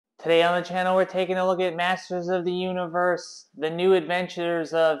Today on the channel we're taking a look at Masters of the Universe, the New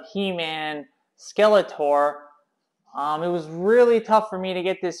Adventures of He-Man Skeletor. It was really tough for me to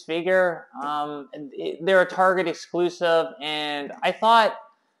get this figure. They're a Target exclusive, and I thought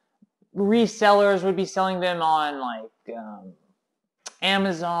resellers would be selling them on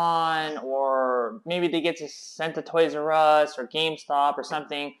Amazon, or maybe they get sent to Toys R Us or GameStop or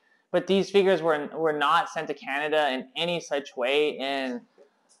something. But these figures were not sent to Canada in any such way, and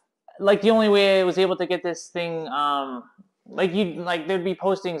like the only way I was able to get this thing, there'd be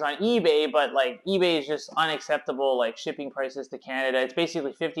postings on eBay, but like eBay is just unacceptable, like shipping prices to Canada. It's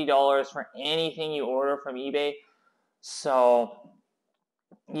basically $50 for anything you order from eBay. So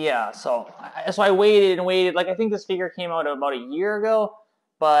yeah, so I waited and waited. Like I think this figure came out about a year ago,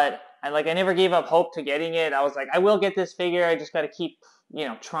 but I never gave up hope to getting it. I was like, I will get this figure. I just got to keep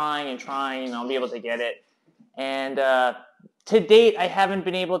trying and trying, and I'll be able to get it. And to date, I haven't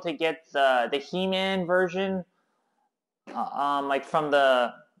been able to get the He-Man version, like from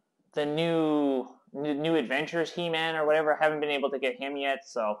the new Adventures He-Man or whatever. I haven't been able to get him yet.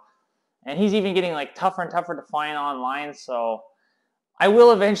 So, and he's even getting like tougher and tougher to find online. So, I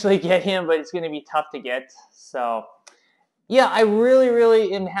will eventually get him, but it's going to be tough to get. So, yeah, I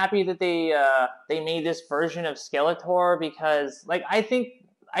really am happy that they made this version of Skeletor, because like I think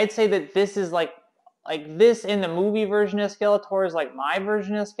I'd say that this is like this in the movie version of Skeletor is like my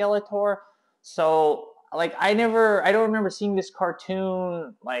version of Skeletor. So like I don't remember seeing this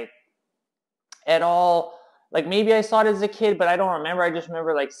cartoon like at all. Like maybe I saw it as a kid, but I don't remember. I just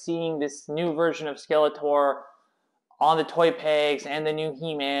remember like seeing this new version of Skeletor on the toy pegs and the new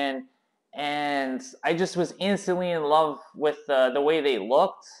He-Man, and I just was instantly in love with the way they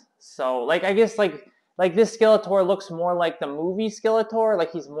looked. So like I guess like this Skeletor looks more like the movie Skeletor.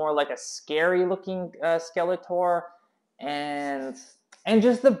 Like he's more like a scary looking Skeletor, and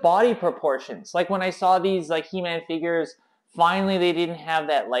just the body proportions. Like when I saw these like He-Man figures, finally they didn't have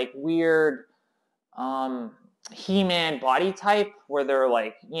that like weird He-Man body type where they're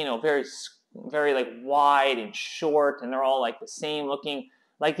like very like wide and short, and they're all like the same looking.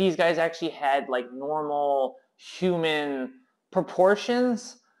 Like these guys actually had like normal human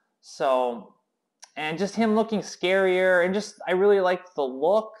proportions. So, and just him looking scarier, and just I really liked the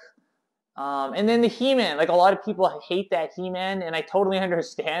look. And then the He-Man, like a lot of people hate that He-Man, and I totally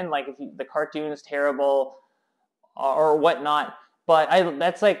understand. Like if the cartoon is terrible or whatnot, but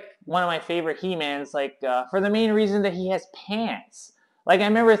that's like one of my favorite He-Mans. Like for the main reason that he has pants. Like I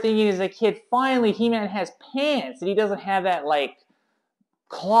remember thinking as a kid, finally He-Man has pants, and he doesn't have that like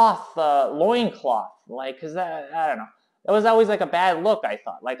cloth, loincloth. Like, cause that, I don't know. That was always like a bad look, I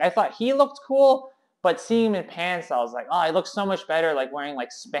thought. Like I thought he looked cool, but seeing him in pants, I was like, oh, he looks so much better like wearing like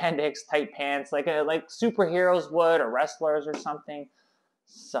spandex type pants, like superheroes would, or wrestlers or something.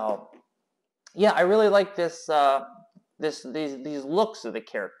 So yeah, I really like this these looks of the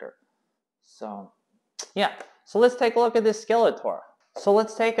character. So yeah, so let's take a look at this Skeletor. So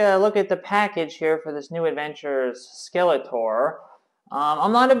let's take a look at the package here for this New Adventures Skeletor.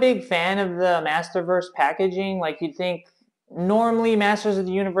 I'm not a big fan of the Masterverse packaging. Like you'd think normally Masters of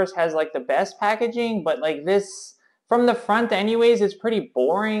the Universe has like the best packaging, but like this from the front anyways, it's pretty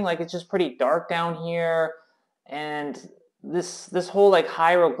boring. Like it's just pretty dark down here, and this whole like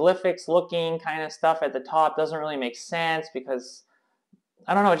hieroglyphics looking kind of stuff at the top doesn't really make sense, because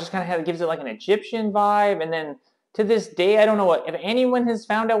I don't know, it just kind of gives it like an Egyptian vibe. And then to this day, I don't know if anyone has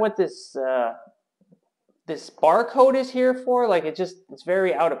found out what this this barcode is here for. Like it's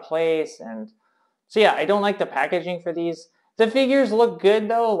very out of place. And so yeah, I don't like the packaging for these. The figures look good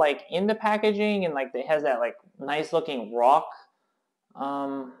though, like in the packaging, and like it has that like nice looking rock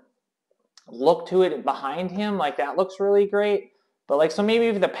look to it behind him. Like that looks really great. But like, so maybe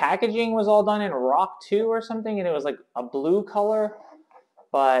if the packaging was all done in rock too or something, and it was like a blue color.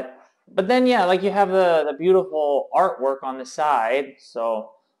 But then yeah, like you have the beautiful artwork on the side.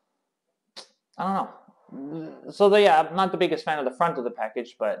 So I don't know. So yeah, I'm not the biggest fan of the front of the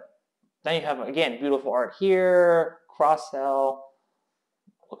package, but then you have again beautiful art here. Cross cell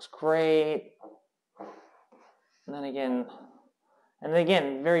looks great. And then again,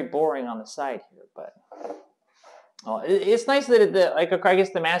 very boring on the side here. But it's nice that I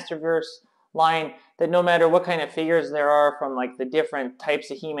guess the Masterverse line, that no matter what kind of figures there are from like the different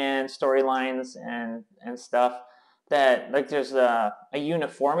types of He-Man storylines and stuff, that like there's a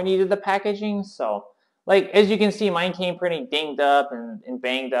uniformity to the packaging. So like as you can see, mine came pretty dinged up and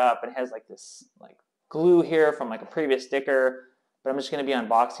banged up, and has like this like glue here from like a previous sticker. But I'm just going to be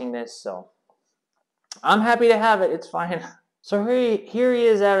unboxing this, so I'm happy to have it. It's fine. So here he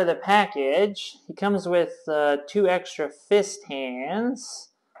is out of the package. He comes with 2 extra fist hands.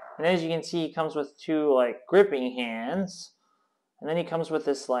 And as you can see, he comes with two like gripping hands. And then he comes with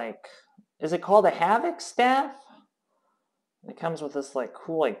this like, is it called a Havoc staff? It comes with this like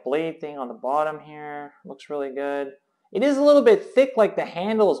cool like blade thing on the bottom here. Looks really good. It is a little bit thick, like the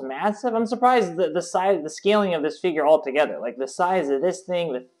handle is massive. I'm surprised the size, the scaling of this figure altogether. Like the size of this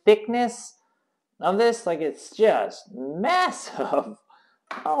thing, the thickness of this, like it's just massive.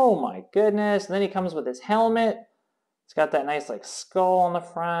 Oh my goodness. And then he comes with his helmet. It's got that nice like skull on the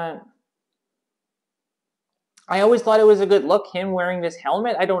front. I always thought it was a good look, him wearing this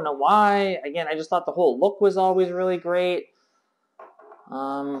helmet. I don't know why. Again, I just thought the whole look was always really great.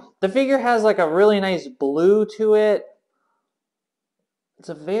 The figure has like a really nice blue to it. It's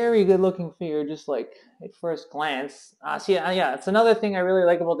a very good looking figure, just like at first glance. Yeah, it's another thing I really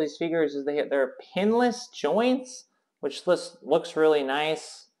like about these figures is they're pinless joints, which looks really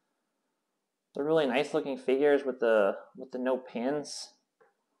nice. They're really nice looking figures with the no pins.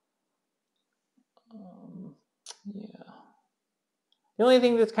 Yeah. The only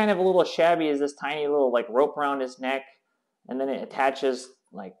thing that's kind of a little shabby is this tiny little like rope around his neck, and then it attaches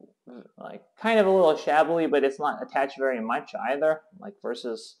like kind of a little shabbily, but it's not attached very much either. Like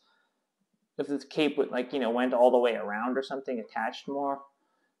versus if this cape would like went all the way around or something, attached more.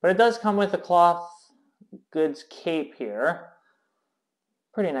 But it does come with a cloth goods cape here.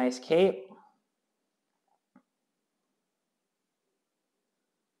 Pretty nice cape.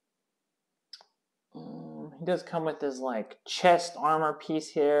 He does come with his like chest armor piece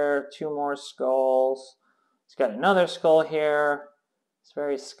here, two more skulls. He's got another skull here. It's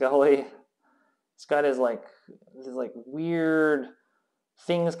very scully. He's got his like weird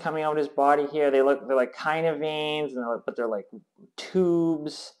things coming out of his body here. They're like kind of veins, but they're like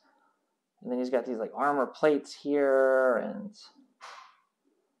tubes. And then he's got these like armor plates here, and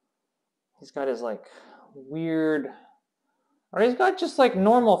he's got his like weird, or he's got just like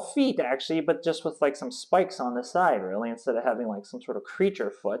normal feet actually, but just with like some spikes on the side really, instead of having like some sort of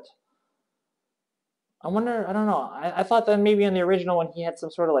creature foot. I wonder, I don't know. I thought that maybe in the original one he had some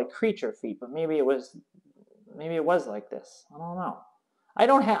sort of like creature feet, but maybe it was like this. I don't know.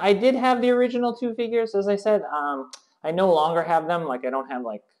 I did have the original two figures, as I said. I no longer have them. Like I don't have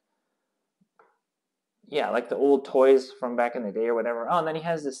like like the old toys from back in the day or whatever. Oh, and then he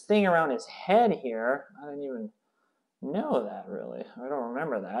has this thing around his head here. I didn't even know that really. I don't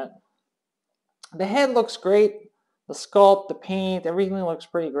remember that. The head looks great. The sculpt, the paint, everything looks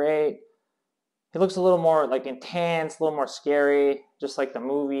pretty great. He looks a little more like intense, a little more scary, just like the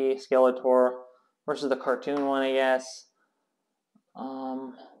movie Skeletor versus the cartoon one, I guess.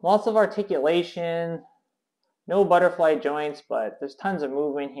 Lots of articulation, no butterfly joints, but there's tons of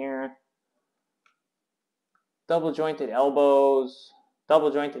movement here. Double jointed elbows,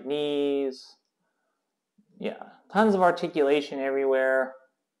 double jointed knees. Yeah, tons of articulation everywhere.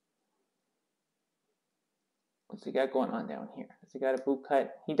 What's he got going on down here? Has he got a boot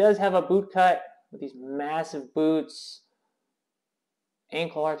cut? He does have a boot cut with these massive boots.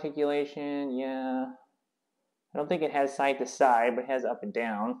 Ankle articulation, yeah. I don't think it has side to side, but it has up and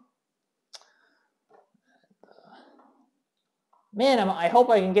down. Man, I hope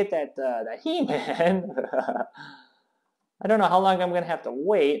I can get that He-Man. I don't know how long I'm going to have to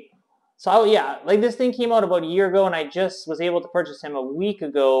wait. So, yeah, like this thing came out about a year ago, and I just was able to purchase him a week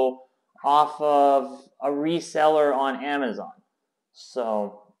ago off of a reseller on Amazon.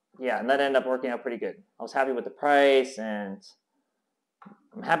 So, yeah, and that ended up working out pretty good. I was happy with the price, and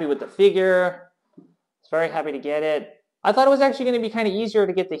I'm happy with the figure. I was very happy to get it. I thought it was actually going to be kind of easier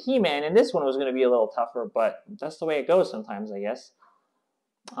to get the He-Man, and this one was going to be a little tougher, but that's the way it goes sometimes, I guess.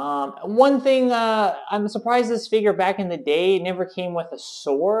 One thing, I'm surprised this figure back in the day never came with a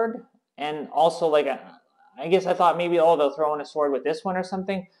sword, and also, like, I guess I thought maybe, oh, they'll throw in a sword with this one or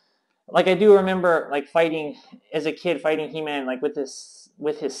something. Like, I do remember, like, fighting, as a kid, fighting He-Man, like, with his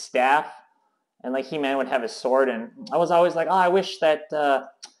staff, and, like, He-Man would have his sword, and I was always like, oh, I wish that,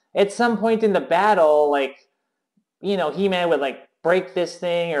 at some point in the battle, like, He-Man would, like, break this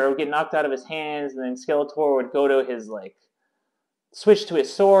thing, or get knocked out of his hands, and then Skeletor would go to his, like, switch to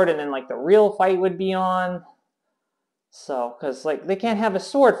his sword, and then, like, the real fight would be on. So, because, like, they can't have a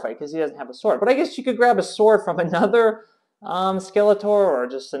sword fight, because he doesn't have a sword. But I guess you could grab a sword from another Skeletor, or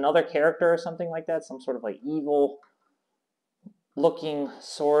just another character or something like that. Some sort of, like, evil-looking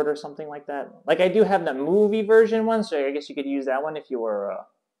sword or something like that. Like, I do have the movie version one, so I guess you could use that one if you were...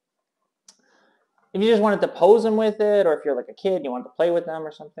 if you just wanted to pose them with it, or if you're like a kid and you wanted to play with them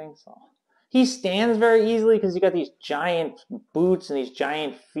or something. So he stands very easily because you got these giant boots and these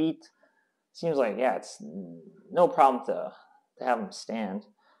giant feet. Seems like, yeah, it's no problem to have him stand.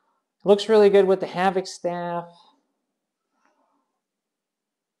 Looks really good with the Havoc staff.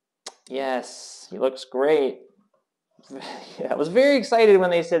 Yes, he looks great. Yeah, I was very excited when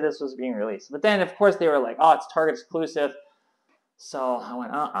they said this was being released. But then, of course, they were like, oh, it's Target exclusive. So I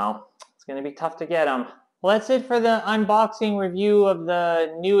went, uh-oh, it's going to be tough to get them. Well, that's it for the unboxing review of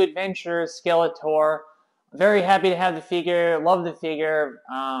the New Adventures Skeletor. Very happy to have the figure. Love the figure.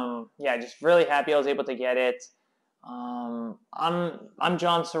 Yeah, just really happy I was able to get it. I'm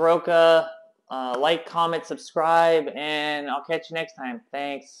John Soroka. Like, comment, subscribe, and I'll catch you next time.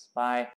 Thanks. Bye.